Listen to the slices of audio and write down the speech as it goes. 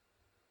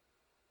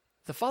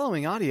The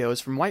following audio is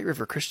from White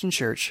River Christian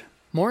Church.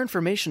 More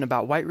information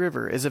about White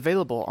River is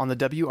available on the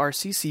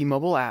WRCC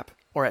mobile app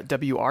or at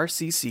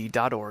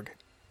wrcc.org.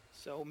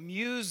 So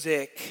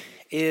music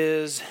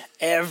is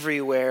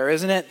everywhere,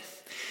 isn't it?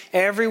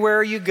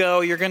 Everywhere you go,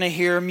 you're going to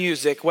hear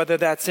music, whether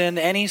that's in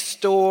any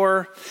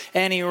store,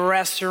 any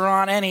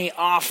restaurant, any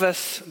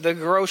office, the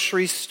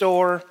grocery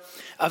store.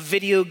 A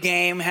video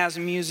game has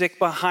music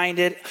behind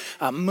it,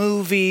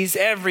 movies,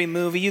 every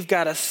movie. You've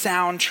got a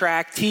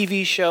soundtrack,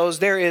 TV shows.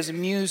 There is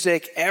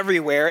music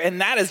everywhere,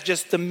 and that is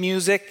just the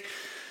music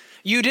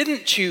you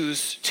didn't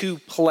choose to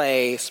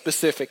play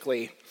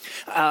specifically.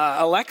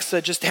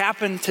 Alexa just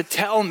happened to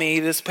tell me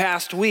this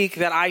past week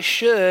that I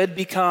should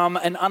become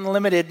an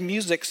unlimited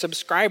music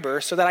subscriber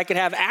so that I could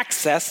have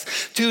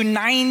access to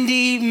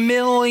 90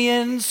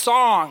 million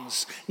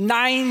songs.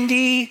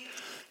 90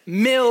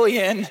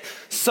 million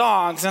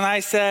songs. And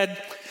I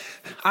said,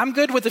 I'm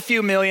good with the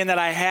few million that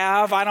I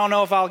have. I don't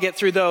know if I'll get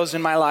through those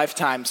in my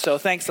lifetime. So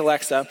thanks,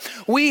 Alexa.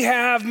 We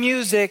have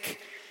music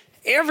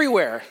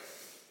everywhere.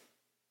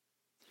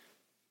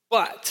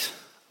 But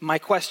my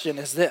question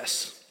is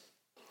this.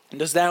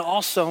 Does that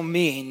also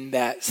mean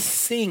that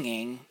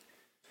singing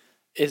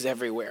is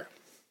everywhere?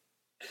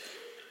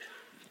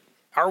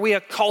 Are we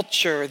a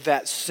culture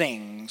that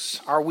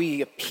sings? Are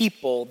we a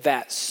people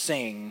that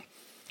sing?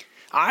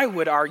 I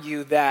would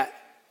argue that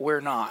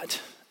we're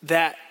not.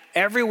 That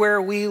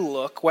everywhere we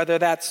look, whether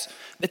that's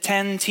the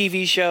 10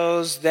 TV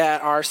shows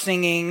that are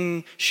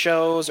singing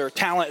shows or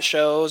talent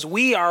shows,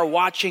 we are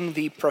watching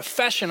the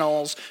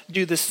professionals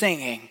do the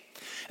singing.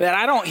 That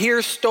I don't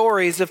hear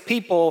stories of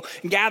people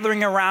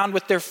gathering around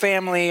with their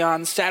family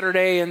on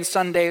Saturday and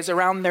Sundays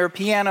around their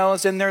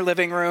pianos in their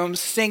living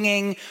rooms,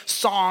 singing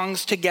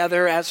songs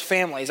together as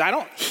families. I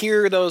don't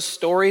hear those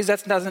stories.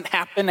 That doesn't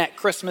happen at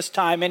Christmas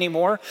time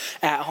anymore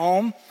at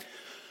home.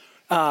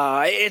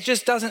 It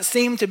just doesn't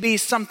seem to be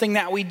something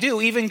that we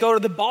do, even go to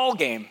the ball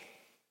game.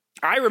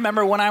 I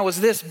remember when I was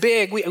this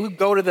big, we would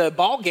go to the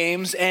ball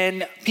games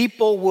and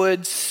people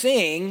would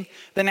sing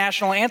the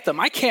national anthem.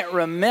 I can't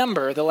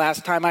remember the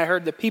last time I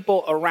heard the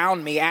people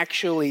around me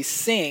actually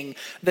sing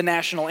the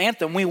national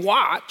anthem. We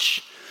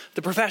watch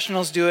the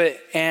professionals do it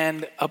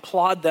and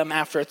applaud them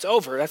after it's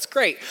over. That's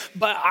great.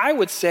 But I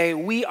would say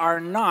we are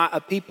not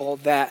a people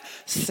that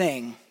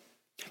sing.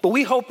 But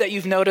we hope that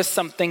you've noticed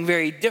something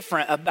very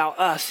different about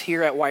us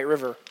here at White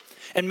River,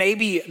 and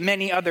maybe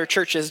many other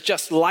churches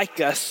just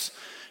like us,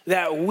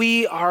 that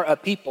we are a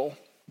people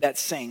that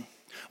sing.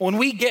 When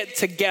we get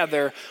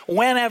together,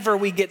 whenever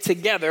we get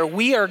together,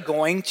 we are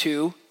going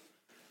to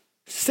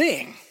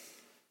sing.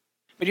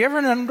 But do you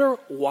ever wonder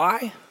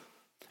why?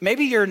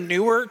 Maybe you're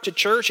newer to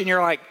church and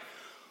you're like,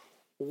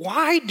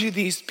 why do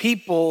these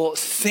people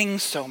sing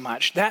so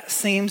much? That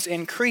seems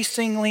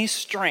increasingly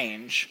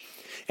strange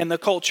in the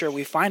culture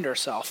we find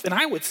ourselves. And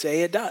I would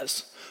say it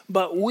does.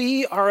 But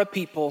we are a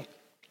people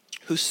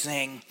who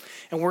sing.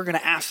 And we're going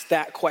to ask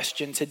that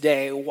question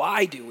today.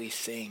 Why do we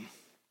sing?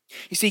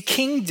 You see,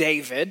 King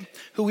David,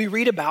 who we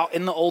read about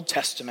in the Old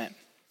Testament,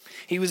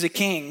 he was a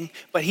king,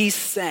 but he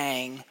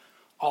sang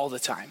all the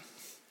time.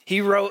 He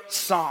wrote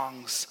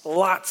songs,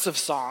 lots of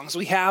songs.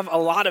 We have a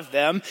lot of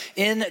them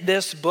in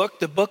this book,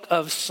 the book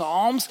of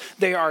Psalms.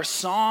 They are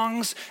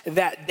songs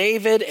that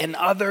David and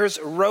others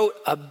wrote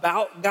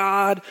about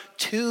God,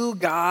 to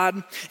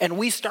God. And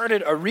we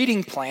started a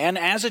reading plan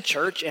as a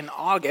church in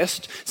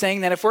August,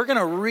 saying that if we're going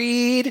to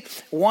read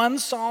one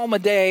psalm a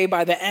day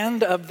by the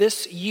end of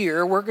this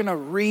year, we're going to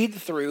read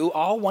through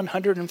all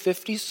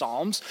 150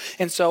 psalms.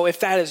 And so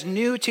if that is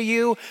new to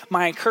you,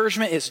 my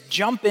encouragement is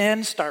jump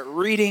in, start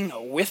reading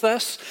with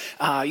us.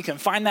 You can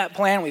find that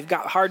plan. We've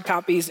got hard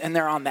copies and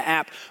they're on the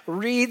app.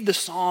 Read the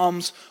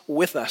Psalms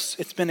with us.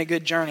 It's been a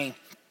good journey.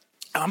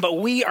 But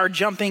we are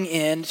jumping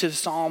into the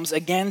Psalms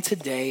again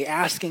today,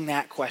 asking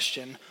that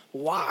question,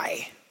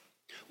 why?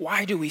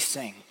 Why do we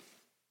sing?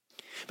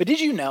 But did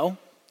you know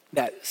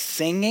that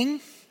singing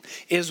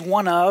is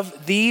one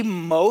of the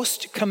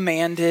most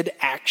commanded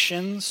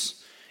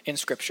actions in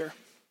Scripture?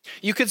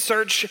 You could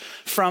search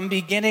from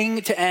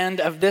beginning to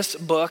end of this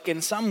book,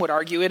 and some would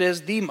argue it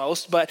is the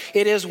most, but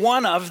it is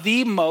one of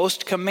the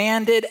most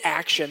commanded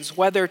actions,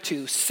 whether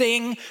to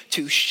sing,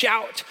 to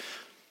shout,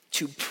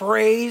 to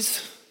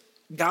praise.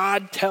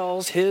 God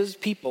tells his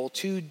people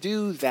to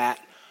do that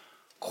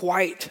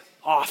quite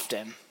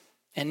often,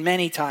 and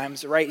many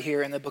times right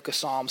here in the book of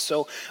Psalms.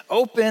 So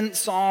open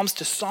Psalms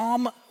to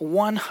Psalm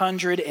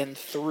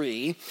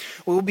 103.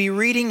 We'll be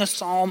reading a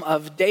psalm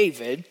of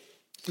David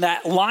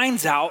that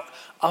lines out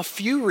a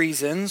few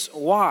reasons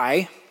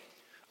why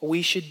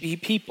we should be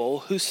people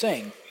who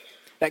sing.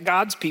 That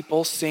God's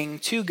people sing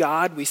to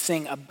God, we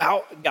sing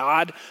about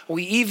God,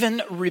 we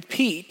even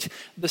repeat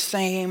the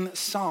same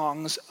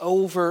songs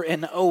over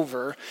and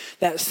over.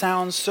 That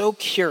sounds so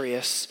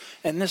curious,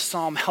 and this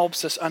psalm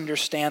helps us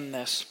understand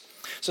this.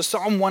 So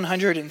Psalm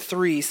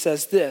 103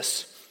 says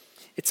this,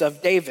 it's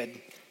of David.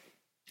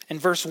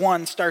 And verse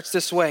 1 starts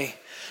this way,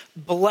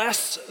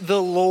 "Bless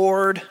the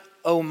Lord,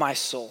 O my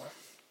soul,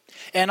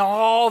 and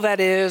all that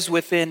is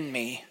within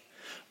me.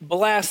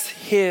 Bless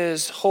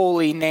his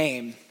holy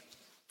name.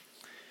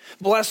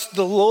 Bless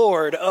the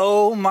Lord,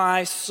 O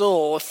my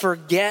soul.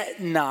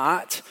 Forget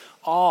not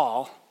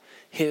all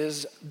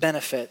his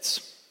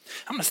benefits.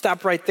 I'm going to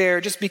stop right there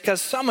just because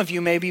some of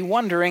you may be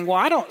wondering, well,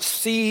 I don't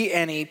see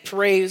any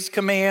praise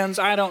commands.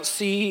 I don't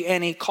see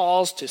any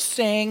calls to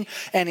sing,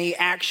 any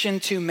action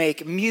to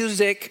make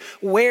music.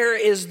 Where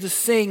is the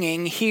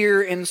singing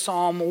here in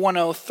Psalm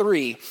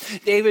 103?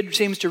 David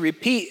seems to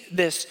repeat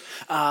this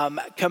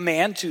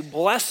command to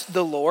bless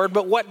the Lord,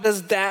 but what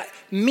does that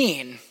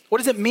mean? What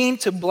does it mean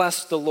to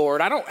bless the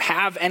Lord? I don't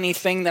have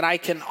anything that I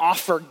can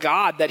offer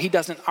God that he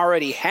doesn't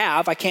already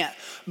have. I can't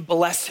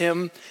bless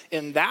him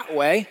in that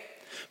way,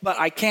 but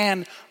I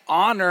can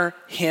honor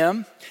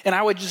him. And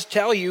I would just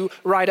tell you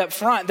right up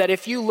front that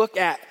if you look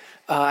at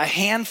a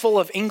handful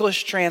of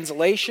English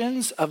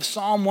translations of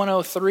Psalm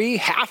 103,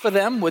 half of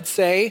them would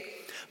say,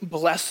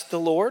 bless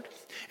the Lord.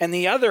 And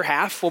the other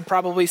half will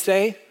probably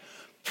say,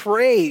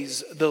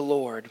 praise the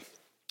Lord.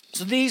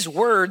 So these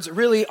words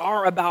really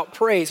are about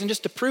praise. And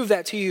just to prove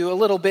that to you a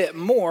little bit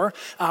more,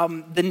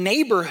 the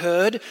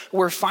neighborhood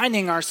we're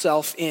finding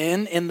ourselves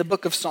in the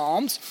book of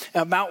Psalms,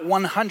 about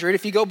 100.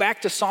 If you go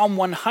back to Psalm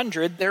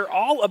 100, they're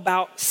all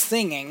about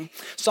singing.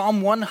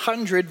 Psalm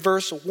 100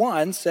 verse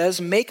 1 says,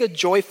 make a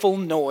joyful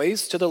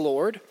noise to the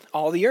Lord,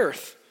 all the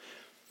earth.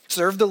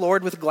 Serve the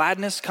Lord with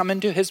gladness, come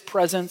into his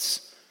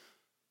presence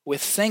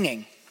with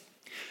singing.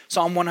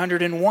 Psalm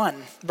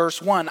 101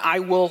 verse 1, I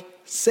will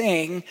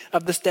sing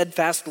of the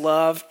steadfast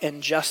love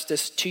and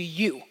justice to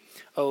you,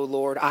 O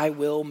Lord. I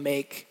will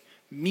make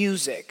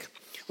music.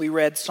 We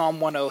read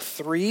Psalm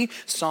 103.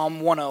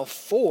 Psalm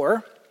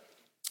 104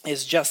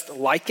 is just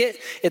like it.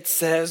 It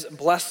says,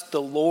 bless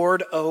the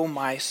Lord, O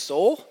my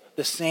soul.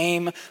 The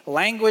same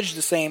language,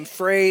 the same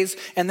phrase.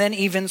 And then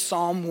even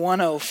Psalm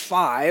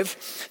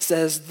 105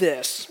 says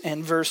this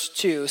in verse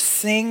 2,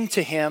 sing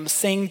to him,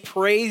 sing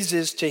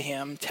praises to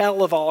him,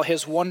 tell of all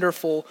his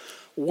wonderful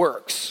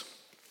works.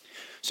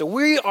 So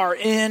we are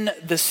in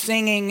the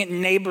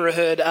singing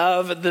neighborhood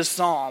of the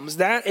Psalms.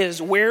 That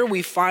is where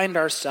we find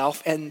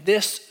ourselves. And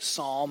this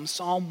psalm,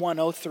 Psalm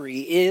 103,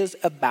 is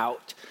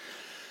about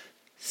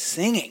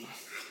singing.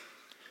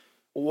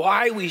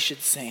 Why we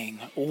should sing,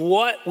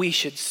 what we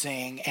should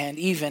sing, and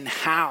even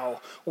how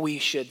we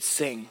should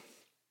sing.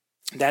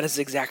 That is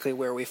exactly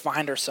where we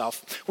find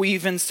ourselves. We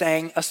even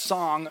sang a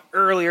song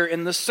earlier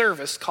in the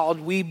service called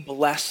We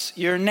Bless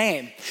Your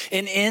Name.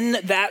 And in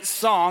that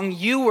song,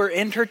 you were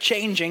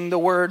interchanging the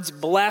words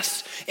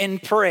bless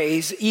and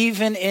praise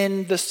even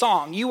in the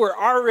song. You were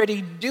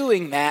already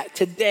doing that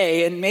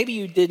today, and maybe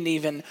you didn't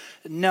even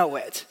know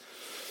it.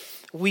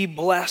 We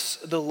bless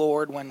the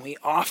Lord when we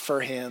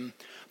offer him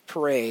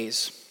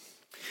praise.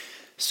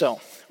 So,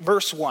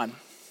 verse 1,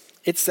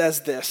 it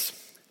says this,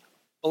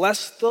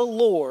 bless the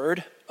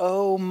Lord,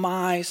 O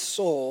my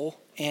soul,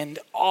 and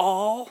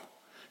all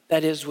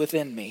that is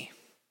within me.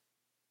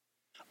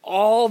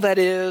 All that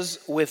is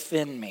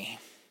within me.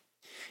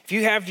 If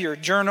you have your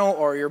journal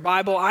or your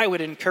Bible, I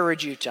would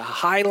encourage you to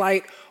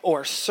highlight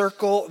or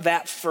circle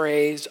that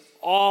phrase,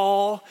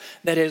 all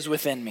that is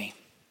within me.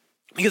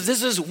 Because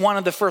this is one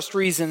of the first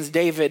reasons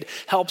David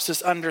helps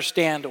us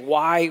understand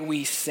why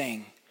we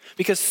sing.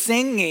 Because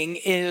singing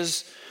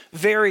is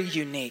very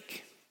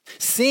unique.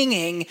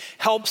 Singing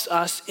helps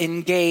us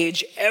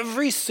engage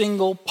every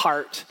single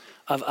part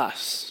of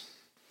us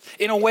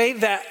in a way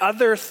that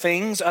other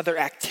things, other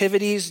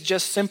activities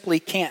just simply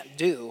can't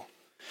do.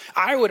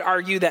 I would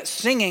argue that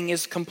singing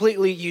is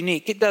completely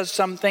unique. It does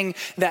something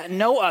that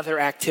no other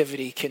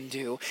activity can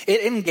do.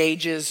 It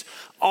engages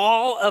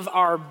all of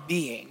our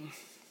being.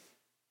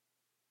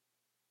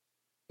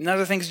 And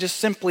other things just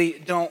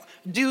simply don't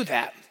do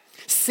that.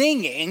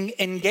 Singing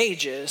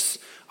engages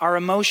our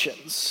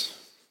emotions,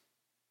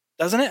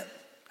 doesn't it?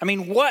 I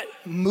mean, what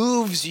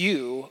moves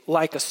you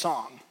like a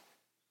song?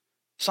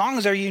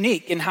 Songs are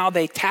unique in how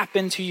they tap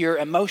into your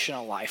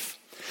emotional life.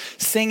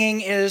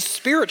 Singing is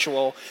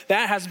spiritual.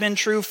 That has been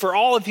true for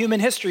all of human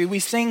history. We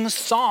sing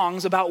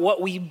songs about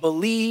what we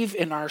believe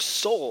in our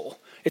soul.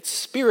 It's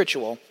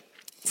spiritual.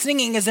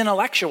 Singing is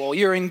intellectual.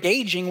 You're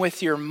engaging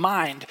with your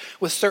mind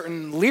with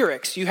certain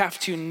lyrics. You have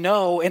to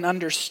know and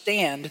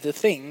understand the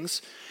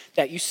things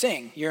that you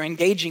sing. You're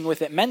engaging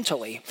with it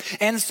mentally.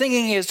 And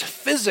singing is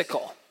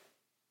physical.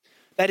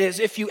 That is,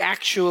 if you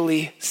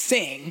actually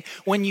sing,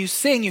 when you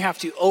sing, you have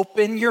to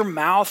open your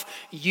mouth,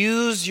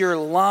 use your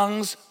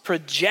lungs,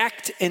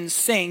 project and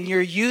sing.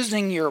 You're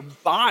using your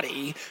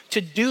body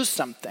to do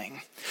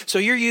something. So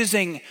you're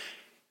using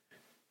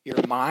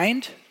your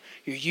mind,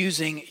 you're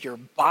using your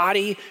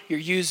body, you're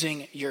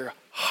using your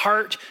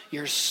heart,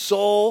 your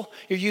soul,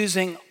 you're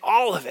using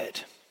all of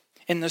it.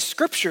 And the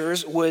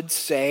scriptures would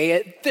say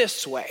it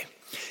this way.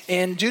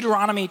 In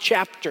Deuteronomy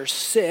chapter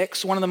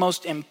 6, one of the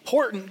most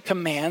important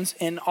commands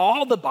in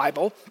all the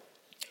Bible,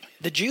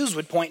 the Jews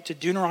would point to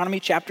Deuteronomy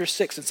chapter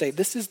 6 and say,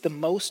 this is the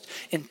most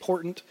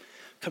important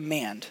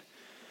command.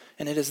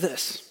 And it is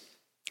this: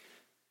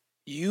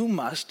 you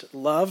must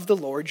love the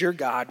Lord your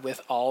God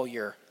with all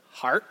your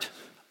heart,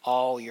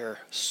 all your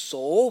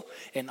soul,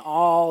 and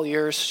all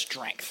your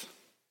strength.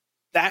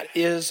 That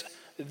is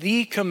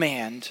the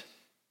command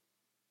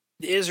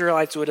the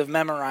Israelites would have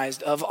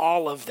memorized of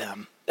all of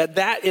them.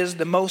 That is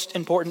the most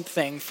important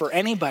thing for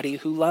anybody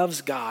who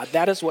loves God.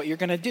 That is what you're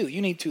going to do.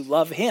 You need to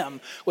love him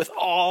with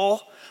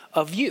all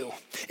of you.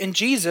 And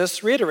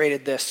Jesus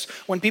reiterated this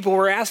when people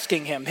were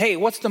asking him, hey,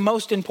 what's the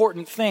most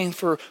important thing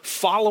for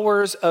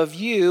followers of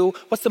you?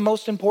 What's the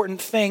most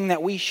important thing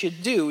that we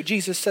should do?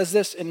 Jesus says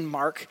this in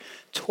Mark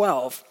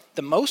 12.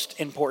 The most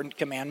important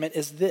commandment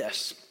is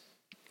this.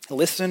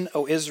 Listen,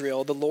 O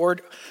Israel, the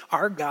Lord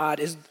our God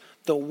is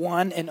the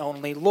one and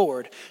only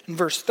Lord. And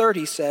verse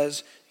 30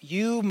 says,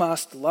 you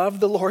must love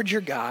the Lord your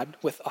God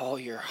with all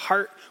your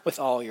heart, with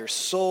all your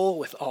soul,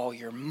 with all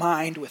your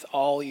mind, with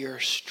all your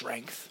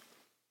strength.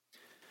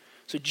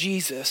 So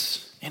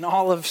Jesus, in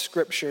all of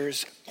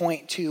scriptures,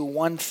 point to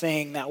one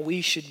thing that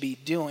we should be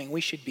doing.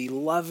 We should be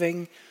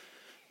loving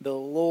the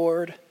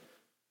Lord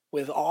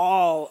with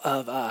all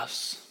of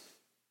us.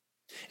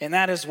 And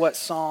that is what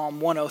Psalm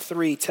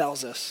 103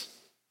 tells us,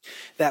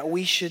 that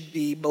we should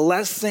be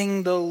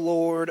blessing the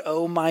Lord,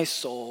 O my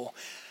soul,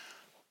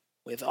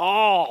 with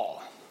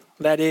all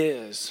that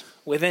is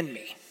within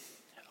me.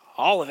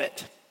 All of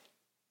it.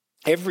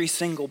 Every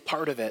single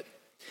part of it.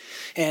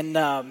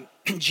 And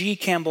G.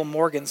 Campbell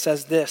Morgan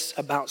says this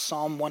about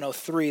Psalm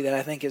 103 that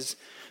I think is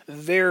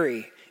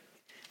very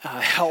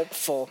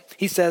helpful.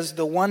 He says,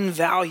 the one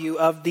value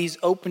of these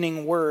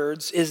opening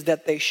words is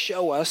that they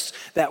show us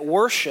that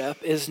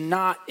worship is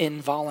not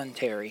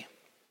involuntary.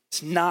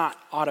 It's not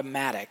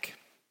automatic.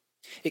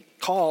 It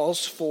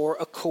calls for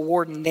a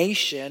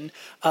coordination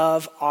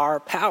of our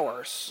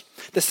powers.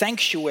 The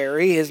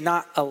sanctuary is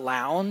not a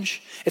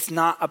lounge. It's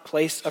not a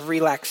place of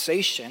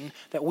relaxation,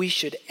 that we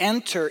should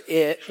enter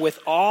it with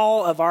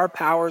all of our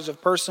powers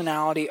of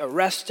personality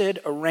arrested,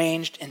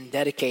 arranged, and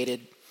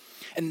dedicated.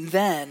 And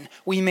then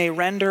we may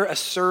render a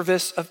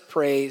service of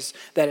praise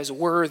that is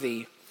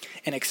worthy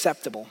and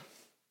acceptable.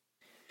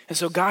 And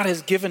so God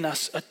has given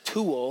us a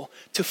tool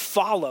to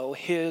follow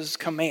his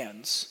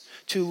commands,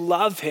 to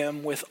love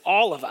him with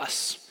all of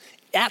us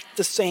at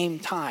the same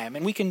time.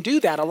 And we can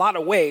do that a lot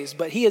of ways,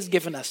 but he has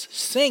given us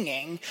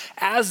singing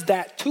as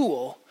that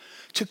tool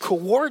to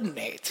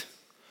coordinate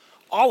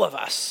all of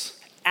us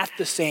at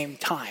the same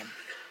time.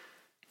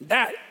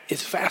 That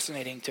is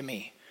fascinating to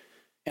me.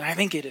 And I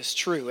think it is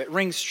true. It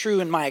rings true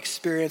in my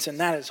experience, and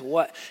that is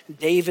what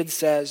David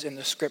says in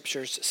the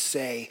scriptures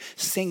say.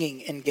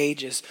 Singing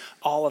engages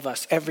all of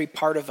us, every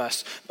part of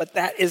us. But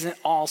that isn't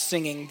all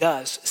singing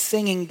does.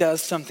 Singing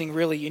does something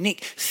really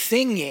unique.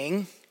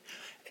 Singing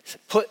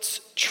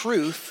puts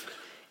truth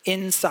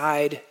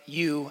inside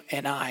you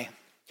and I.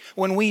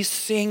 When we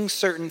sing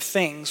certain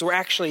things, we're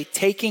actually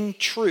taking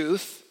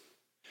truth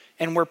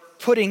and we're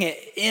putting it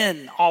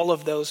in all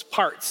of those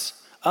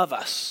parts of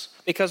us.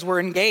 Because we're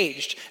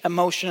engaged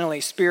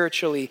emotionally,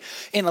 spiritually,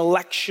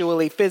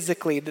 intellectually,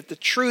 physically, that the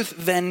truth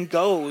then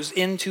goes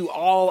into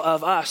all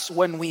of us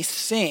when we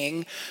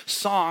sing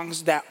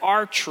songs that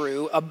are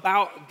true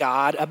about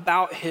God,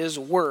 about his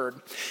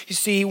word. You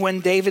see, when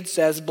David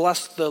says,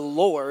 bless the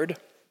Lord,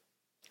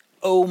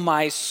 O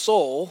my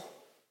soul,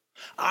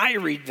 I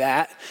read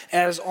that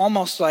as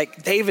almost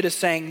like David is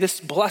saying, this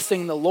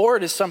blessing the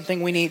Lord is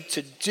something we need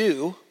to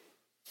do.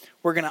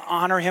 We're going to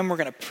honor him. We're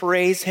going to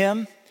praise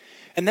him.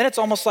 And then it's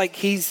almost like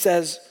he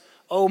says,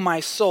 oh, my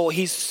soul.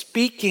 He's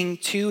speaking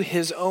to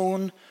his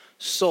own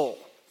soul.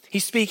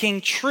 He's speaking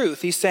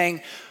truth. He's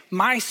saying,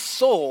 my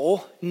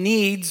soul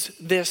needs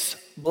this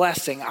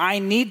blessing. I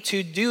need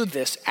to do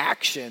this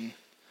action,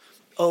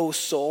 oh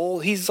soul.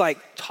 He's like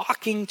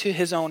talking to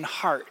his own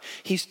heart.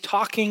 He's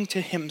talking to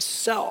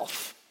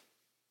himself.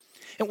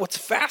 And what's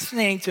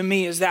fascinating to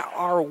me is that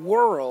our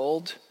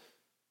world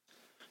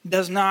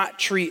does not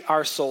treat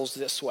our souls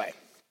this way.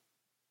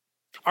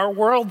 Our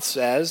world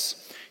says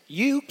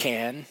you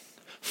can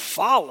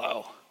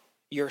follow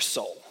your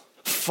soul,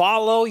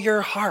 follow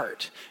your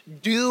heart,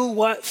 do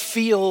what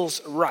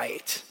feels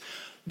right.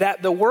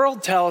 That the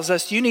world tells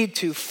us you need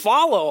to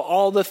follow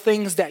all the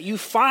things that you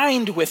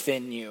find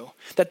within you,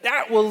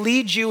 that will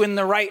lead you in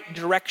the right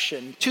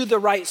direction, to the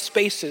right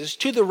spaces,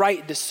 to the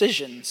right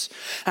decisions.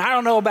 And I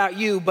don't know about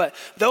you, but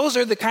those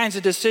are the kinds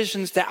of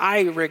decisions that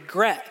I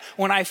regret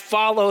when I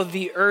follow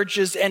the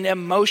urges and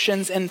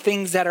emotions and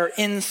things that are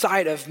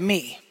inside of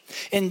me.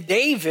 And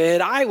David,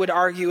 I would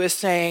argue, is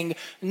saying,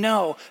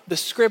 no, the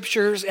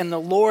scriptures and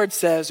the Lord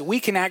says we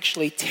can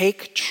actually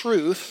take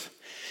truth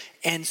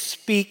and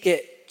speak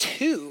it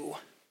to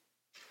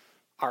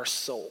our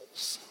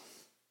souls.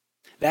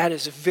 That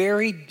is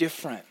very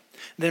different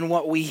than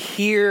what we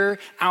hear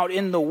out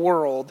in the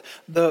world.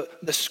 The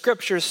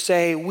scriptures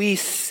say we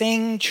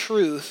sing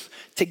truth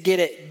to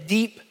get it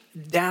deep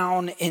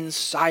down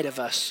inside of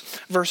us.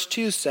 Verse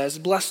 2 says,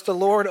 bless the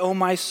Lord, O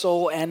my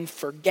soul, and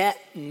forget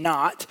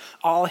not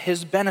all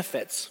his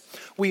benefits.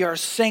 We are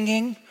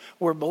singing,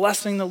 we're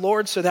blessing the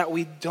Lord so that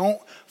we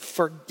don't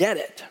forget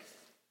it.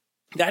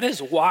 That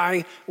is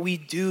why we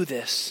do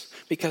this.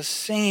 Because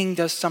singing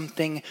does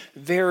something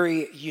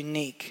very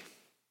unique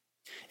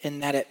in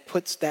that it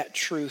puts that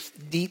truth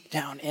deep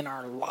down in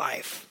our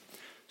life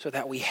so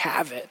that we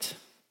have it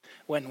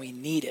when we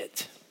need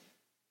it.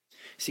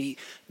 See,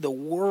 the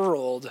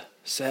world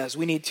says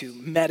we need to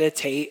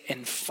meditate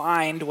and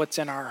find what's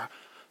in our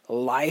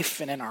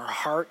life and in our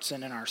hearts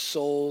and in our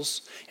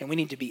souls, and we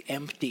need to be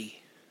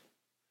empty.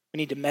 We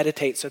need to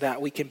meditate so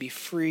that we can be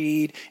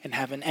freed and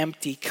have an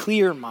empty,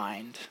 clear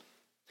mind.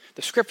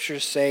 The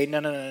scriptures say,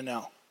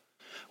 no.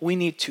 We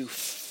need to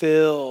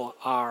fill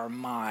our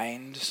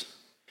minds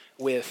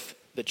with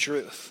the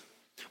truth.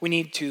 We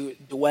need to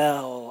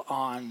dwell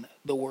on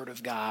the Word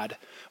of God.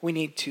 We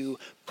need to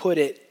put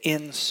it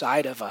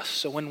inside of us.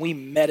 So when we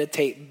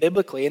meditate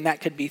biblically, and that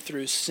could be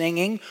through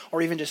singing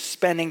or even just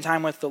spending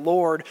time with the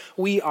Lord,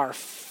 we are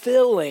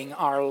filling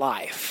our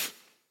life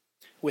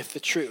with the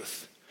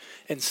truth.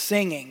 And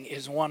singing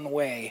is one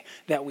way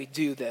that we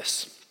do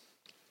this.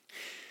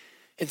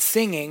 And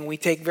singing we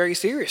take very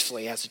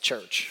seriously as a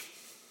church.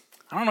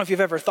 I don't know if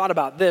you've ever thought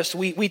about this.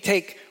 We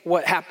take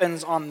what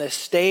happens on this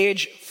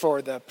stage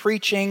for the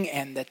preaching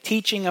and the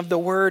teaching of the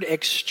word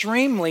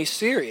extremely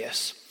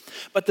serious.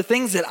 But the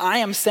things that I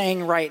am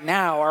saying right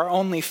now are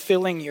only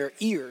filling your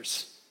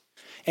ears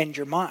and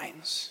your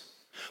minds.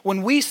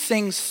 When we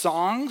sing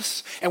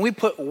songs and we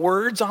put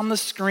words on the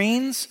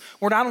screens,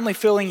 we're not only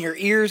filling your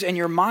ears and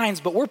your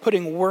minds, but we're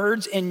putting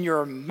words in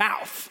your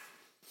mouth.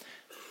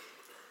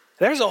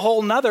 There's a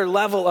whole nother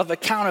level of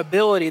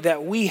accountability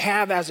that we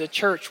have as a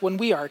church when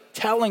we are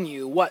telling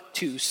you what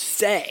to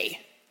say.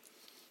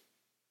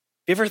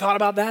 You ever thought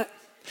about that?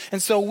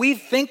 And so we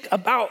think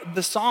about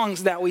the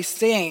songs that we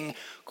sing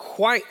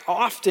quite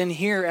often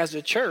here as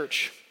a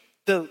church.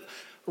 The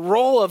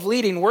role of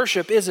leading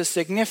worship is a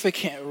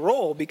significant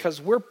role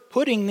because we're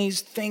putting these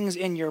things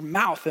in your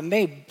mouth, and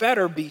they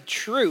better be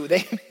true.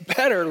 They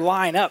better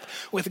line up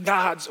with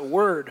God's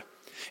word.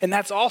 And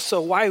that's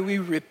also why we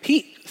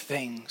repeat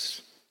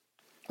things.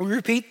 We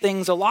repeat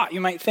things a lot.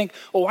 You might think,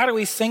 well, why do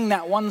we sing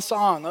that one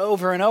song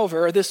over and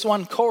over, or this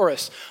one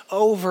chorus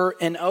over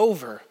and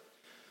over?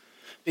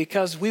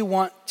 Because we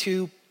want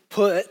to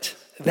put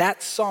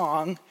that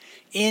song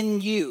in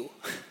you,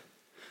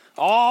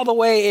 all the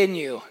way in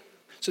you,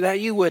 so that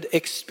you would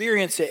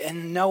experience it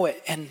and know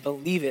it and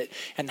believe it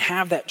and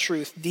have that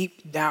truth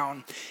deep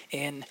down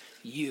in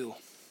you.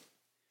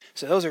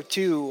 So those are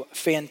two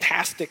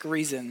fantastic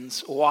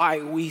reasons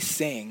why we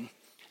sing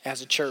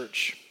as a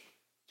church.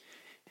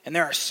 And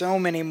there are so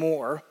many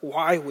more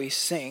why we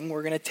sing.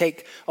 We're going to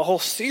take a whole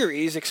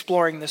series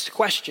exploring this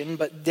question,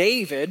 but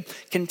David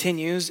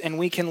continues, and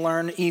we can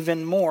learn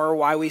even more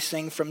why we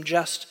sing from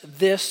just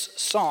this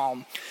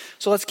psalm.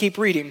 So let's keep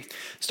reading.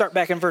 Start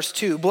back in verse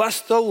 2.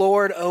 Bless the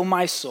Lord, O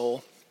my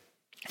soul.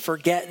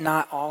 Forget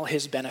not all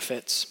his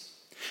benefits,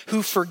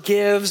 who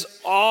forgives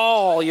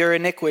all your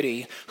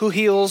iniquity, who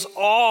heals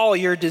all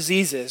your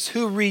diseases,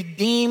 who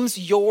redeems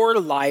your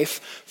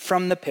life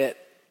from the pit,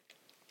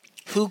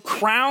 who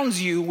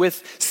crowns you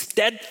with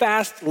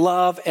steadfast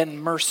love and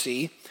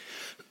mercy,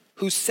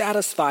 who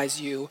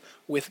satisfies you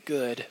with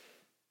good,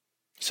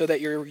 so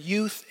that your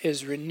youth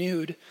is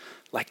renewed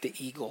like the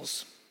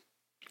eagles.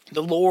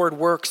 The Lord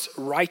works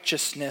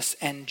righteousness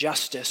and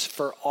justice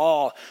for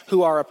all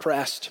who are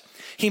oppressed.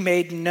 He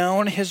made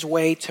known his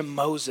way to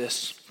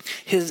Moses,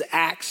 his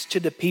acts to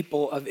the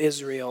people of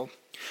Israel.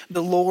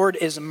 The Lord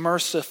is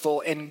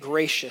merciful and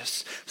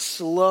gracious,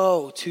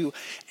 slow to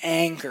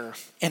anger,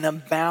 and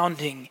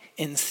abounding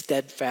in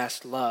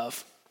steadfast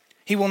love.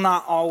 He will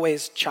not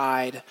always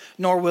chide,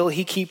 nor will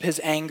he keep his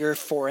anger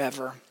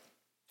forever.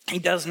 He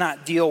does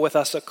not deal with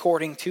us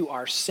according to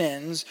our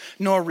sins,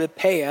 nor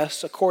repay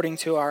us according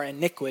to our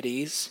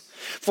iniquities.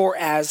 For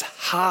as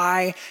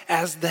high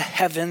as the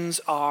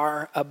heavens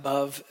are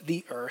above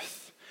the earth,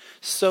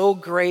 so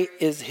great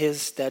is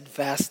his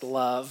steadfast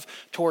love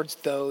towards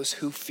those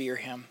who fear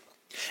him.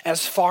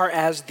 As far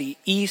as the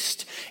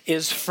east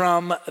is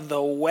from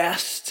the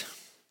west,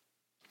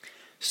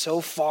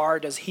 so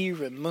far does he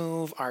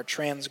remove our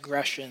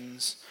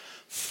transgressions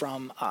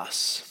from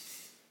us.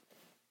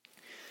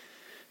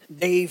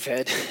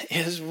 David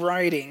is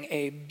writing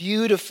a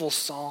beautiful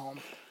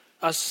psalm,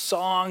 a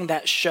song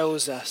that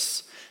shows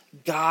us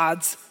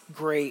God's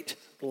great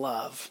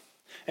love.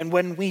 And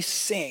when we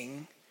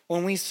sing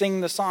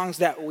the songs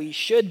that we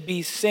should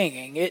be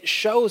singing, it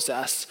shows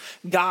us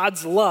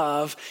God's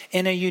love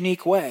in a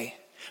unique way.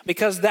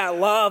 Because that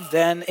love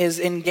then is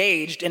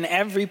engaged in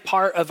every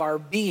part of our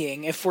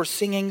being if we're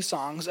singing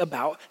songs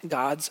about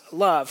God's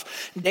love.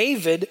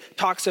 David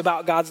talks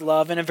about God's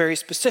love in a very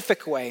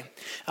specific way.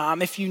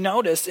 If you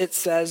notice, it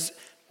says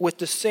with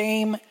the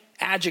same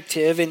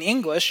adjective in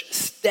English,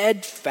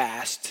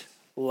 steadfast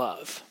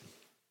love.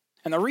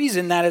 And the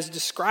reason that is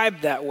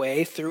described that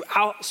way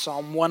throughout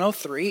Psalm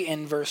 103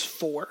 in verse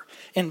 4,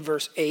 in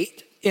verse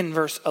 8, in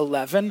verse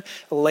 11,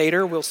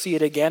 later we'll see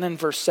it again in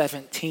verse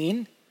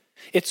 17.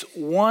 It's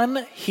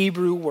one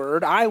Hebrew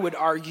word. I would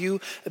argue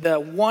the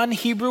one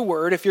Hebrew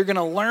word, if you're going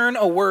to learn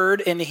a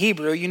word in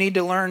Hebrew, you need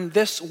to learn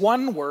this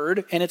one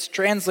word, and it's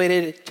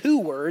translated two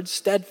words,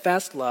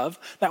 steadfast love.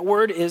 That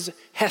word is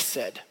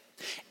hesed,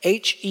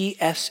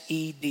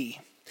 Hesed.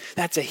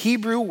 That's a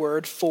Hebrew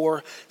word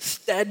for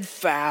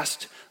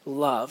steadfast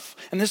love.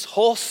 And this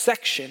whole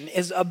section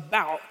is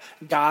about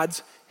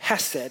God's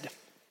hesed.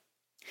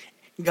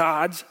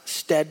 God's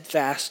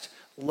steadfast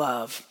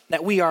love,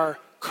 that we are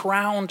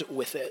crowned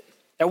with it,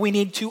 that we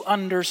need to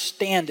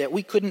understand it.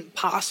 We couldn't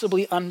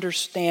possibly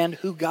understand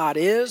who God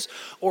is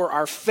or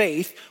our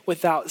faith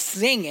without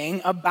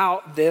singing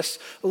about this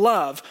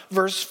love.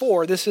 Verse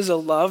 4, this is a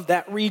love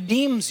that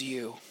redeems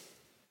you.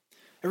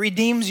 It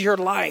redeems your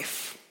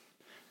life,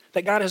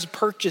 that God has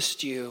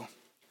purchased you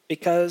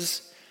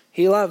because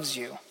he loves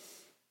you.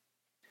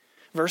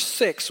 Verse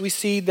 6, we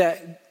see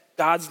that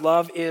God's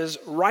love is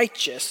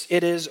righteous.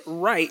 It is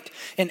right.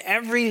 In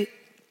every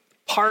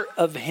part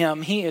of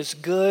him, he is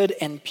good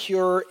and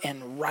pure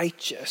and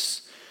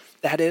righteous.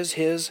 That is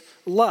his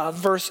love.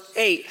 Verse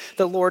 8,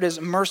 the Lord is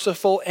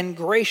merciful and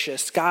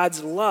gracious.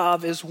 God's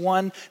love is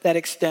one that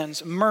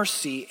extends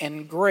mercy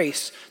and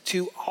grace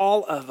to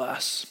all of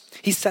us.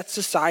 He sets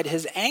aside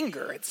his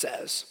anger, it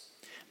says,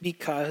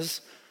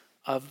 because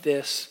of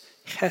this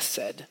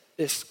chesed,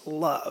 this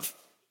love.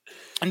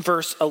 In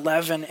verse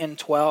 11 and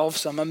 12,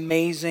 some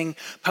amazing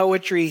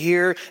poetry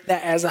here,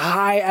 that as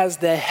high as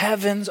the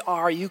heavens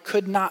are, you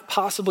could not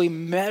possibly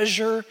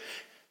measure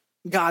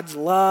God's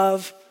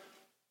love,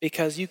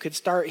 because you could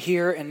start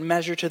here and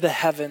measure to the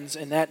heavens,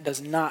 and that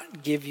does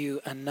not give you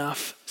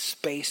enough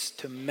space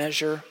to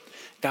measure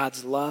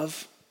God's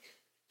love.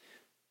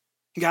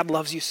 God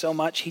loves you so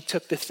much, he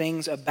took the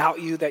things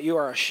about you that you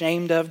are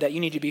ashamed of, that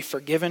you need to be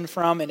forgiven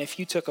from, and if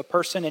you took a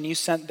person and you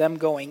sent them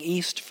going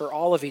east for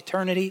all of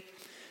eternity,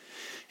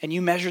 and you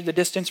measured the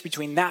distance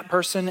between that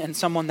person and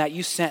someone that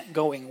you sent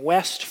going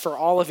west for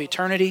all of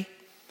eternity,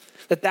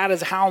 that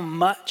is how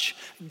much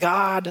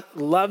God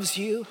loves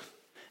you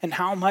and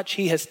how much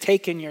he has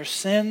taken your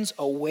sins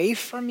away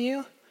from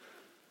you.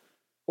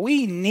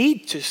 We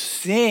need to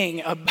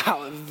sing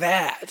about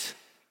that.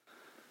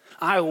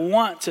 I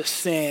want to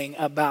sing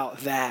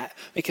about that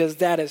because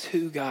that is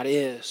who God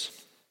is,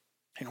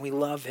 and we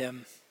love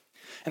him.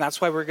 And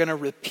that's why we're going to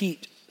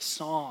repeat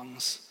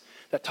songs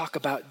that talk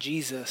about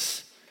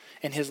Jesus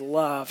and his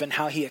love and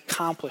how he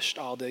accomplished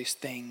all those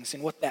things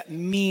and what that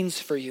means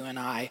for you and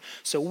I.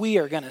 So we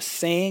are going to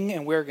sing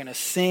and we're going to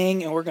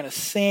sing and we're going to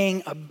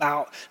sing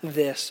about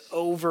this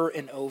over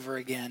and over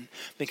again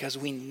because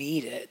we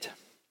need it.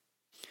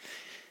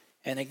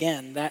 And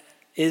again, that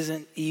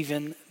isn't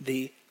even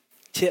the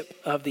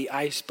tip of the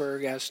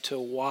iceberg as to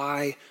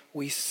why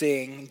we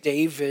sing.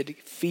 David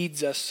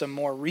feeds us some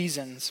more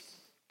reasons.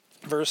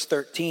 Verse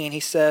 13,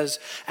 he says,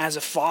 as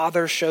a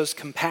father shows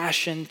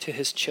compassion to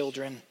his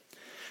children,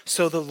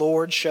 so the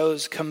Lord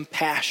shows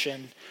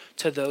compassion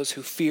to those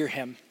who fear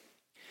him.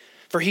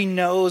 For he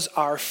knows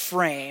our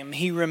frame.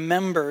 He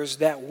remembers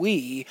that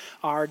we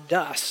are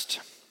dust.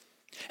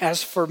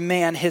 As for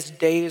man, his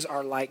days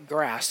are like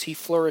grass. He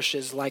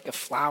flourishes like a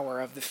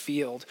flower of the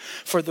field.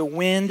 For the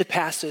wind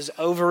passes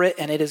over it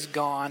and it is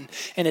gone,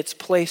 and its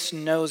place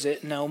knows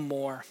it no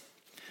more.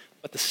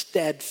 But the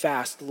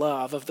steadfast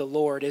love of the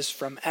Lord is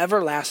from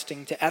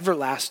everlasting to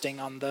everlasting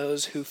on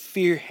those who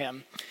fear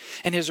him,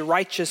 and his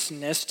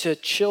righteousness to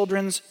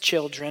children's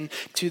children,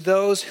 to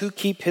those who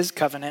keep his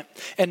covenant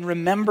and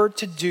remember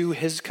to do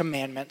his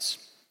commandments.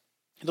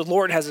 The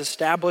Lord has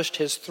established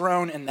his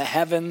throne in the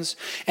heavens,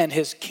 and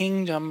his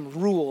kingdom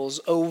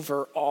rules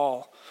over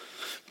all.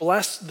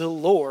 Bless the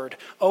Lord,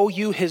 O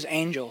you his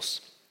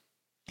angels,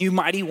 you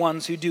mighty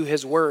ones who do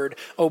his word,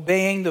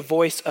 obeying the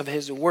voice of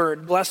his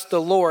word. Bless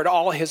the Lord,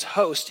 all his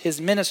host, his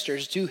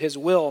ministers do his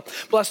will.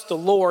 Bless the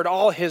Lord,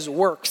 all his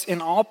works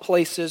in all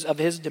places of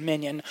his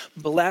dominion.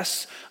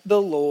 Bless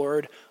the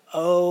Lord,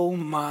 O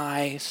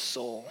my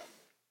soul.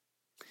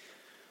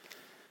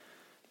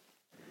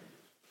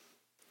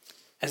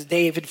 As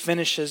David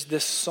finishes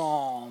this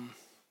psalm,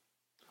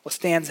 what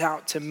stands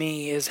out to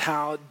me is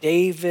how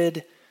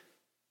David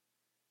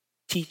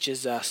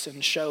teaches us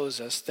and shows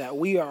us that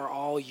we are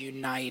all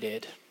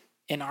united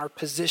in our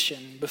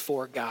position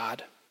before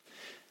God,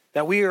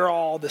 that we are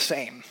all the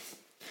same.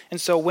 And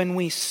so when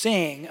we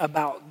sing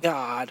about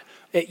God,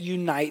 it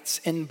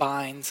unites and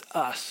binds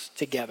us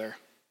together.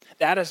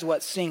 That is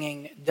what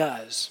singing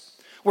does.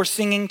 We're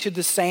singing to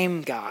the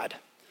same God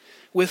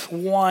with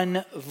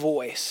one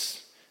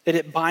voice, that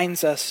it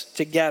binds us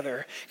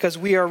together because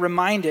we are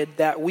reminded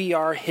that we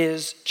are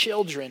his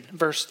children.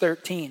 Verse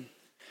 13.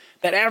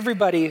 That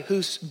everybody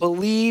who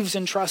believes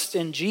and trusts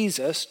in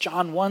Jesus,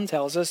 John 1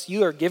 tells us,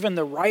 you are given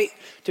the right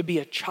to be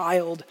a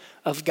child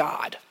of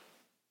God.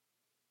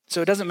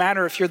 So it doesn't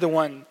matter if you're the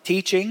one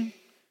teaching,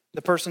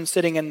 the person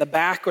sitting in the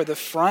back or the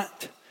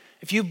front.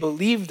 If you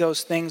believe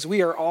those things,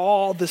 we are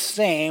all the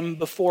same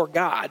before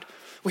God.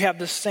 We have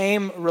the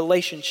same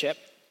relationship.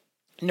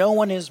 No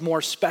one is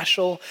more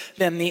special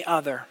than the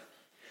other.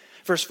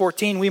 Verse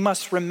 14, we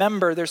must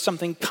remember there's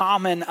something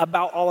common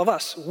about all of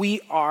us.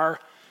 We are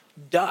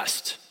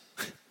dust.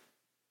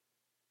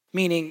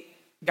 Meaning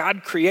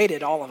God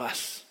created all of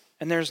us,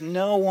 and there's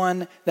no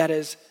one that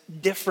is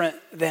different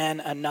than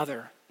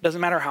another. It doesn't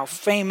matter how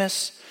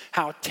famous,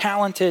 how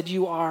talented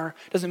you are.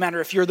 It doesn't matter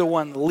if you're the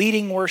one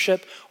leading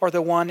worship or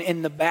the one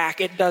in the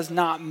back. It does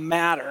not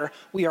matter.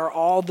 We are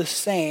all the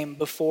same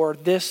before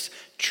this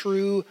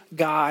true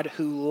God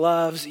who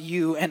loves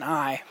you and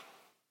I.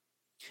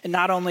 And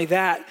not only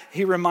that,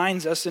 he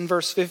reminds us in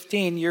verse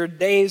 15, your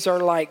days are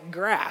like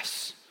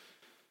grass.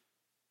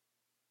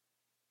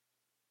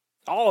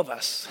 All of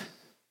us.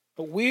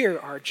 But we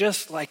are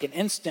just like an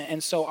instant,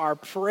 and so our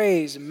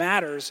praise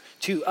matters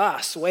to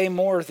us way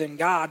more than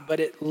God, but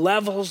it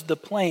levels the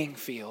playing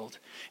field.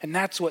 And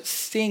that's what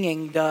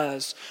singing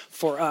does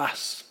for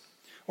us.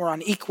 We're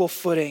on equal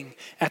footing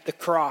at the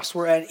cross.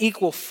 We're at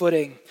equal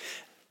footing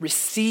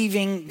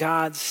receiving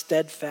God's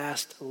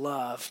steadfast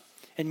love.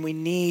 And we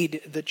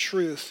need the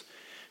truth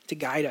to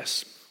guide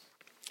us.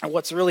 And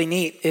what's really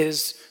neat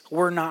is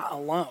we're not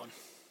alone.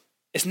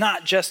 It's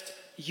not just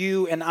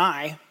you and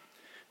I.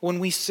 When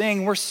we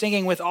sing, we're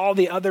singing with all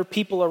the other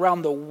people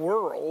around the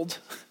world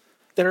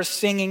that are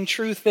singing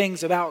true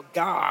things about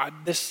God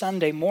this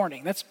Sunday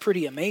morning. That's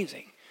pretty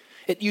amazing.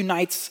 It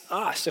unites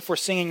us if we're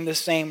singing the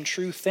same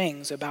true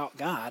things about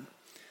God.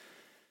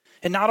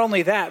 And not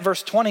only that,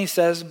 verse 20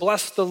 says,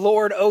 bless the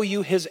Lord, O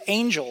you his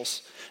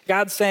angels.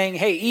 God's saying,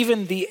 hey,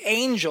 even the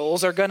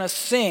angels are going to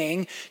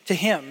sing to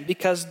him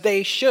because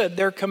they should.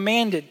 They're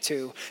commanded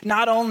to.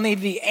 Not only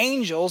the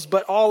angels,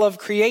 but all of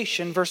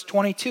creation. Verse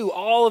 22,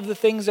 all of the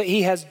things that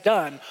he has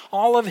done,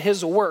 all of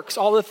his works,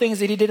 all the things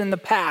that he did in the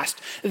past,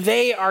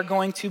 they are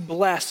going to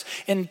bless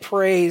and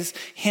praise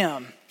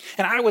him.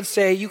 And I would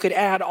say you could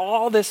add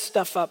all this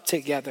stuff up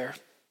together.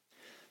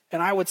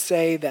 And I would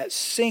say that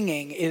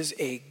singing is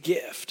a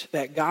gift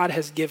that God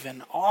has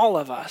given all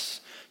of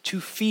us to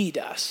feed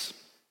us.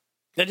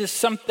 That is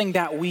something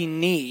that we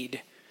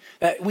need,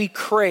 that we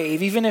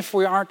crave, even if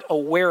we aren't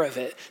aware of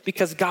it,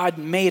 because God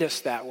made us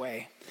that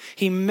way.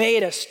 He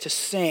made us to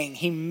sing.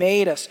 He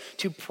made us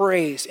to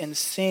praise and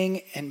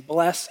sing and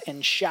bless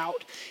and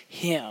shout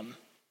him.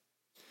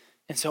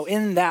 And so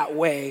in that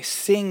way,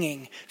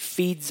 singing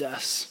feeds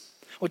us,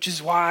 which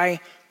is why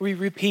we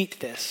repeat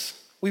this.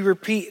 We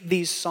repeat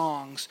these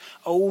songs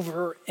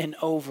over and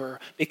over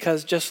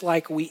because just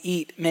like we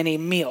eat many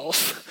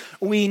meals,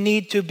 we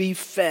need to be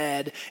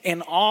fed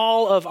in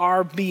all of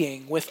our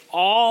being with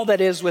all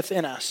that is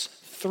within us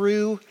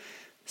through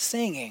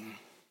singing.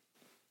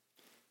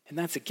 And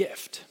that's a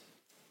gift.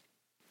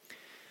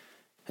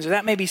 And so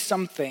that may be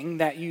something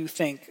that you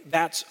think,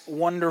 that's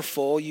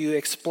wonderful. You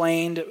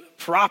explained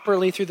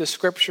properly through the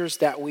scriptures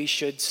that we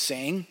should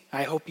sing.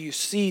 I hope you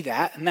see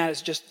that. And that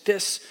is just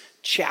this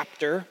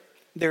chapter.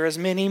 There is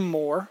many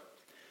more,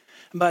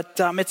 but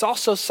it's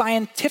also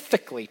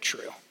scientifically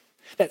true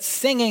that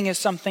singing is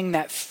something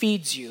that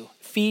feeds you,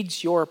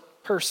 feeds your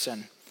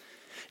person.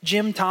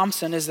 Jim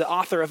Thompson is the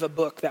author of a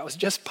book that was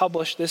just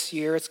published this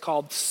year. It's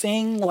called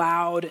Sing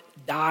Loud,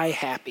 Die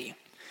Happy.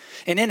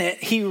 And in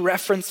it, he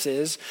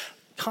references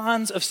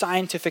tons of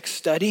scientific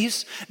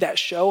studies that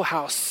show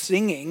how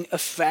singing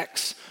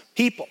affects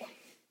people.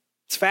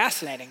 It's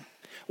fascinating.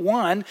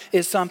 One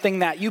is something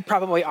that you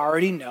probably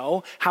already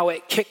know, how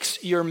it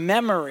kicks your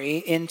memory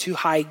into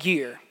high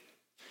gear.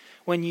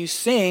 When you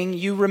sing,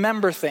 you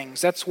remember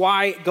things. That's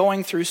why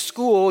going through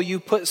school,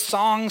 you put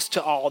songs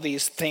to all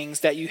these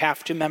things that you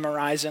have to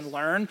memorize and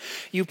learn.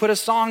 You put a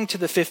song to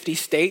the 50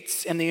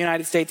 states and the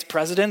United States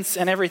presidents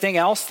and everything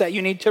else that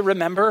you need to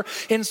remember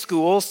in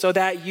school so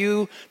that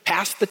you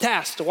pass the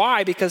test.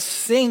 Why? Because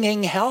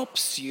singing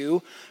helps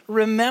you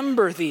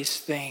remember these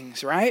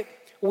things, right?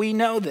 We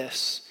know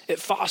this. It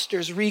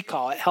fosters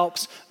recall. It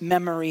helps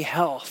memory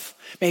health.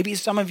 Maybe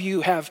some of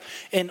you have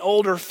an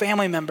older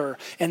family member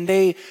and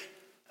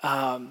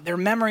their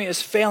memory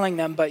is failing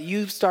them, but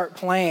you start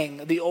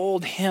playing the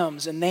old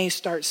hymns and they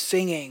start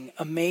singing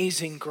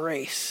Amazing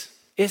Grace.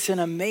 It's an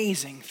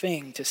amazing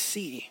thing to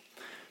see,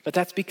 but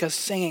that's because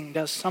singing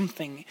does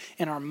something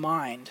in our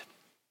mind.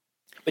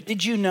 But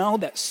did you know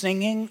that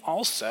singing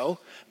also,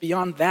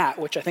 beyond that,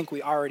 which I think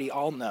we already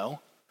all know,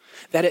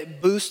 that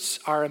it boosts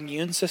our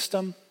immune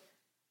system?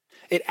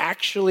 It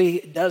actually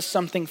does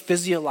something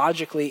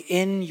physiologically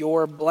in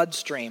your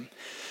bloodstream.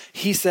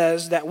 He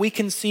says that we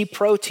can see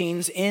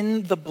proteins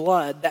in the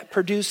blood that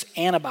produce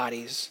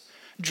antibodies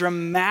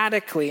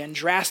dramatically and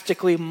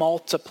drastically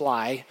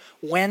multiply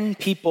when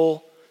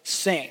people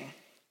sing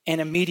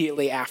and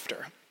immediately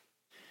after.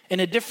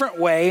 In a different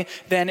way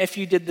than if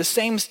you did the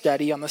same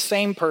study on the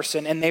same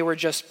person and they were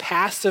just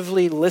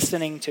passively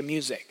listening to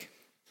music.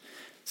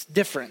 It's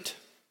different.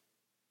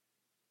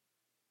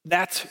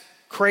 That's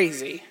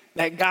crazy.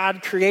 That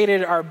God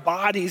created our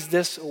bodies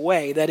this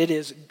way, that it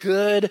is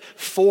good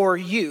for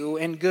you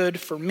and good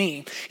for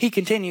me. He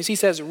continues, he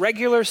says,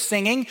 regular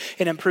singing,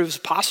 it improves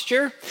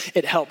posture,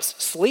 it helps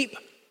sleep,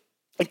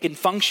 it can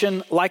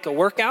function like a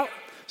workout.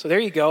 So there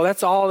you go.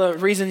 That's all the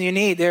reason you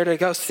need there to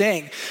go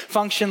sing.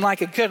 Function like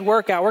a good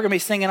workout. We're going to be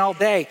singing all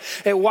day.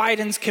 It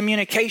widens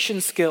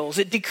communication skills.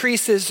 It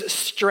decreases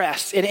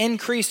stress. It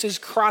increases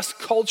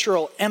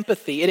cross-cultural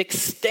empathy. It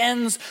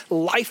extends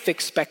life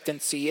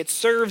expectancy. It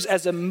serves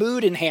as a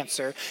mood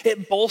enhancer.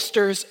 It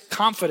bolsters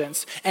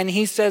confidence. And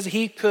he says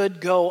he could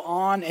go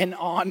on and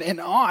on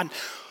and on.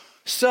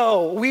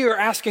 So we are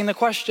asking the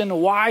question,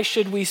 why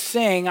should we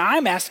sing?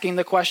 I'm asking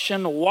the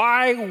question,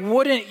 why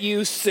wouldn't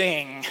you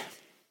sing?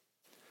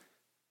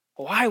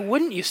 Why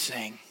wouldn't you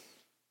sing?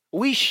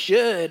 We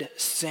should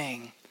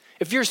sing.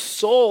 If your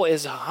soul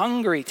is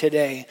hungry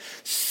today,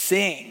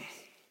 sing.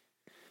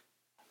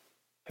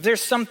 If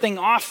there's something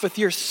off with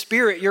your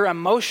spirit, your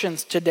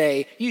emotions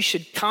today, you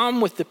should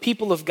come with the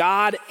people of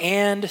God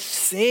and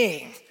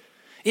sing.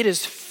 It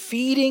is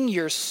feeding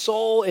your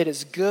soul. It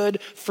is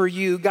good for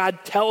you. God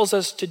tells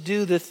us to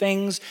do the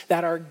things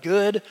that are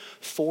good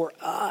for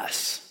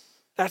us.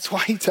 That's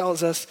why he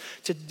tells us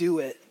to do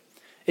it.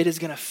 It is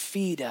going to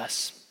feed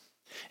us.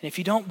 And if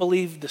you don't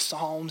believe the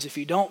Psalms, if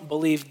you don't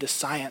believe the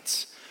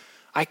science,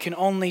 I can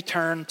only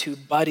turn to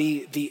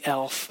Buddy the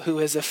Elf, who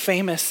is a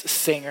famous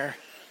singer,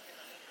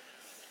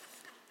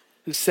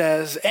 who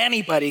says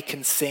anybody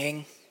can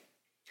sing.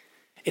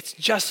 It's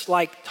just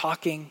like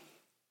talking,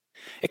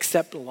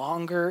 except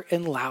longer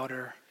and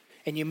louder,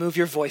 and you move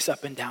your voice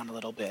up and down a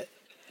little bit.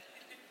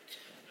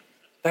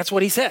 That's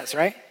what he says,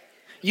 right?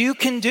 You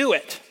can do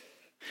it.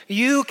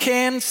 You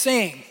can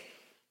sing.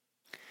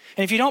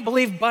 And if you don't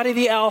believe Buddy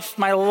the Elf,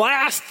 my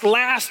last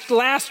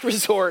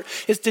resort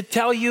is to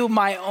tell you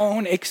my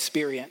own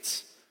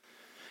experience.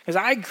 Because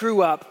I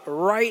grew up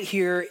right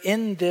here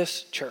in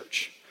this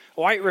church,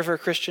 White River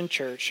Christian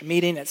Church,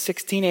 meeting at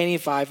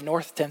 1685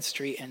 North 10th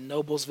Street in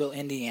Noblesville,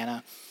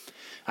 Indiana.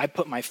 I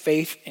put my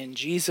faith in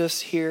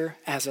Jesus here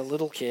as a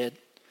little kid.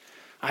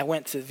 I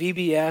went to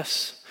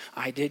VBS,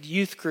 I did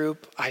youth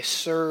group, I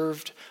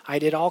served, I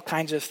did all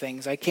kinds of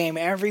things. I came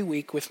every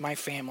week with my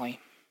family.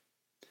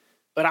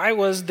 But I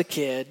was the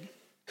kid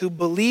who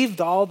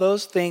believed all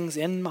those things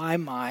in my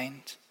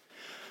mind,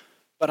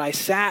 but I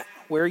sat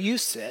where you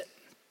sit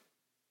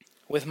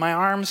with my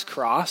arms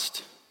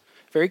crossed,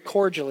 very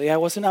cordially. I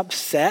wasn't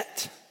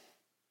upset,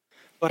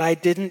 but I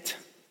didn't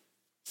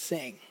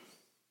sing.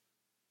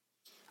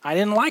 I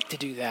didn't like to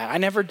do that. I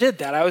never did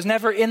that. I was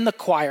never in the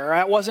choir.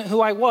 That wasn't who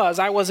I was.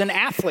 I was an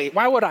athlete.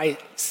 Why would I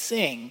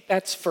sing?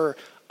 That's for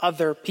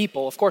other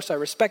people. Of course, I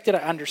respect it. I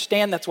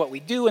understand that's what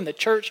we do in the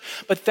church,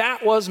 but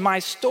that was my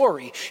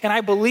story. And I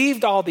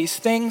believed all these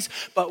things,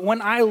 but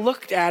when I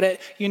looked at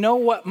it, you know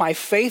what my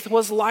faith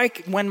was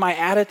like when my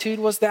attitude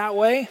was that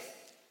way?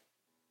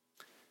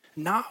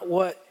 Not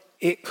what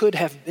it could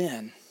have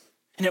been.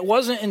 And it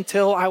wasn't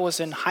until I was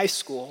in high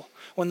school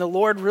when the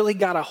Lord really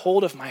got a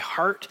hold of my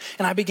heart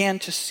and I began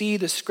to see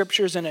the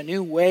scriptures in a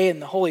new way,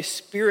 and the Holy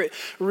Spirit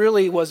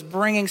really was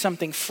bringing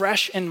something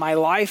fresh in my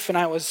life, and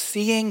I was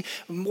seeing,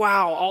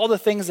 wow, all the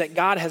things that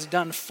God has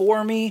done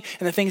for me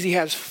and the things he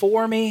has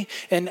for me,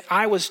 and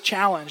I was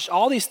challenged.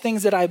 All these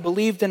things that I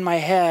believed in my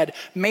head,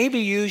 maybe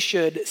you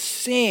should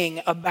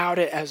sing about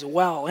it as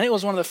well. And it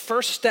was one of the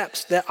first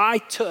steps that I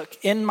took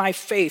in my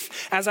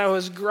faith as I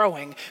was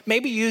growing.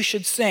 Maybe you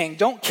should sing.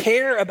 Don't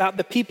care about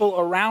the people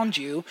around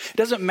you. It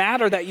doesn't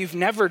matter that you've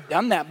never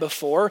done that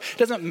before. It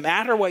doesn't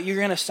matter what you're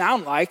going to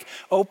sound like.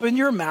 Open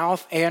your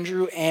mouth,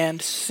 Andrew,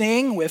 and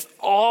sing with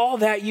all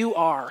that you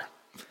are.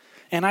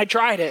 And I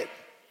tried it,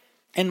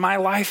 and my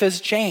life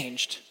has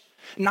changed.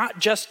 Not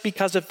just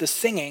because of the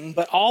singing,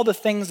 but all the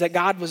things that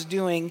God was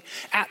doing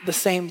at the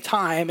same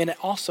time, and it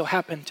also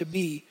happened to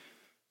be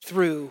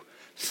through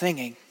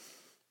singing.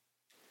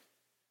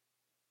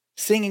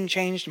 Singing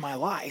changed my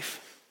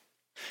life.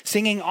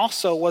 Singing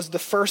also was the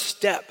first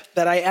step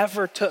that I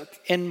ever took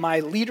in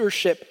my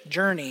leadership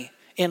journey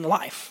in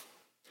life.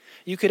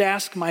 You could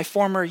ask my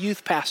former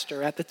youth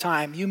pastor at the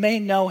time. You may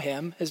know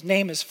him. His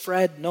name is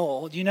Fred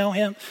Knoll. Do you know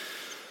him?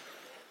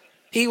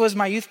 He was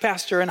my youth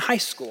pastor in high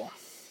school.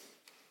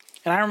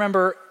 And I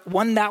remember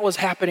when that was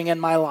happening in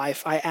my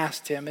life, I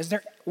asked him,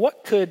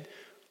 what could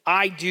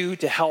I do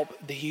to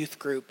help the youth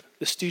group,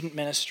 the student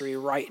ministry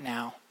right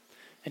now?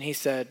 And he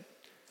said,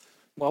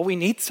 well, we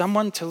need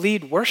someone to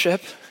lead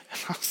worship.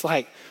 And I was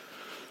like,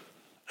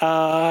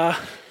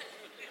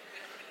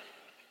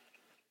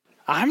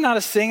 I'm not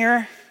a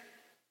singer.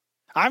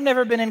 I've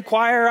never been in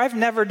choir. I've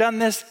never done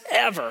this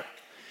ever.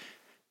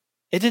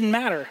 It didn't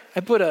matter. I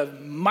put a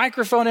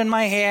microphone in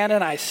my hand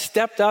and I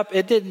stepped up.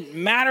 It didn't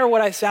matter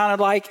what I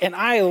sounded like, and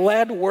I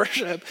led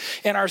worship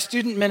in our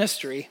student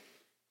ministry.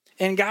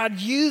 And God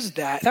used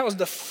that. That was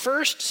the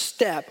first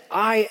step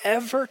I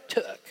ever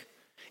took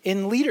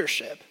in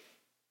leadership,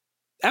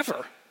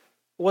 ever,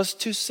 was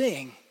to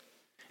sing.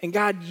 And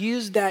God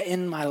used that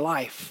in my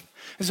life.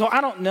 And so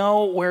I don't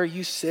know where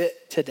you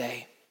sit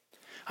today.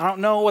 I don't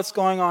know what's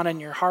going on in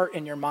your heart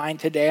and your mind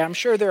today. I'm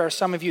sure there are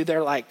some of you that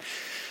are like,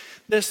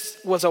 this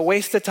was a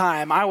waste of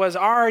time. I was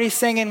already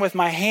singing with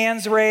my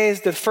hands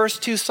raised. The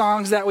first two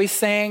songs that we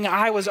sang,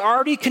 I was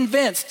already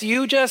convinced.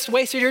 You just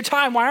wasted your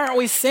time. Why aren't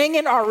we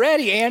singing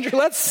already, Andrew?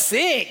 Let's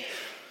sing.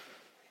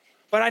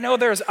 But I know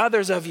there's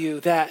others of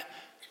you that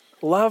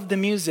love the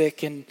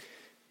music and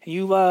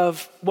you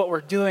love what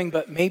we're doing,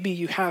 but maybe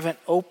you haven't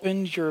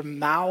opened your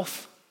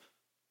mouth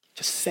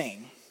to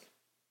sing.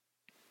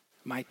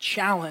 My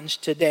challenge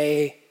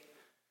today,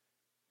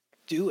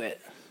 do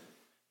it.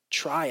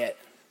 Try it.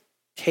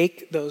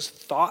 Take those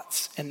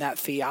thoughts and that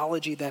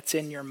theology that's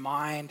in your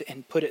mind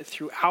and put it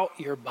throughout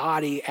your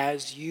body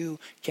as you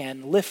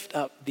can lift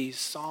up these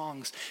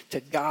songs to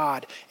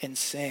God and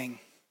sing.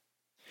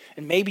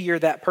 And maybe you're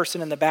that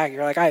person in the back.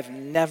 You're like, I've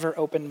never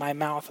opened my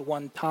mouth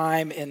one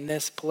time in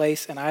this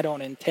place, and I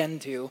don't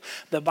intend to.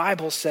 The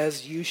Bible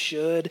says you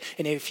should,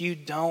 and if you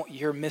don't,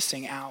 you're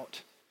missing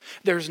out.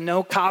 There's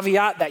no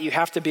caveat that you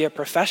have to be a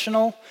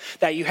professional,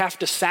 that you have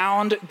to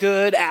sound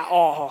good at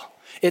all.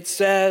 It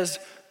says,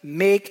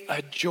 make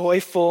a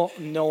joyful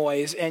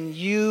noise, and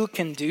you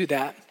can do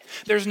that.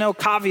 There's no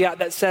caveat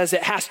that says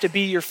it has to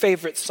be your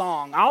favorite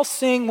song. I'll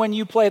sing when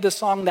you play the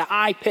song that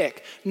I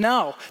pick.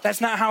 No, that's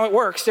not how it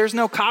works. There's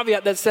no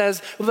caveat that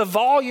says the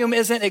volume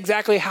isn't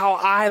exactly how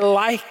I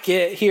like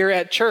it here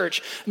at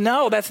church.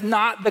 No, that's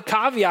not the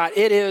caveat.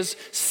 It is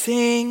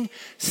sing,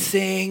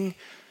 sing,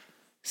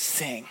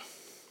 sing.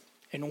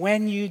 And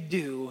when you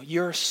do,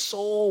 your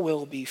soul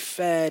will be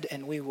fed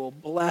and we will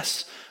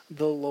bless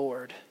the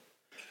Lord.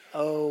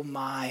 Oh,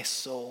 my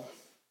soul.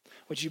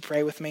 Would you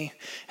pray with me?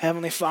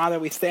 Heavenly Father,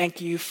 we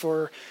thank you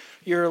for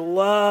your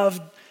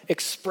love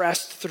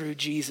expressed through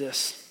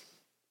Jesus,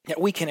 that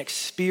we can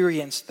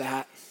experience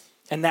that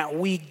and that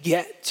we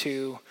get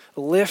to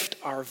lift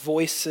our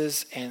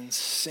voices and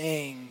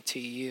sing to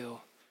you.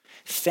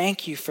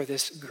 Thank you for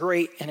this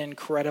great and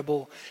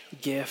incredible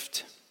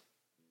gift.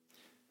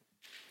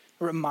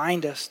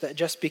 Remind us that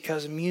just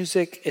because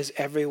music is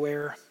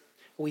everywhere,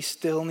 we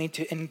still need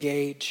to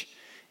engage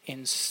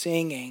in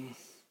singing,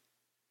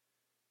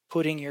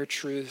 putting your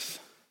truth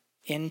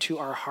into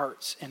our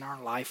hearts and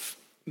our life.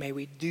 May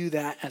we do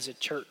that as a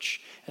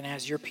church and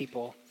as your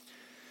people.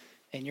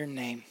 In your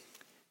name,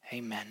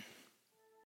 amen.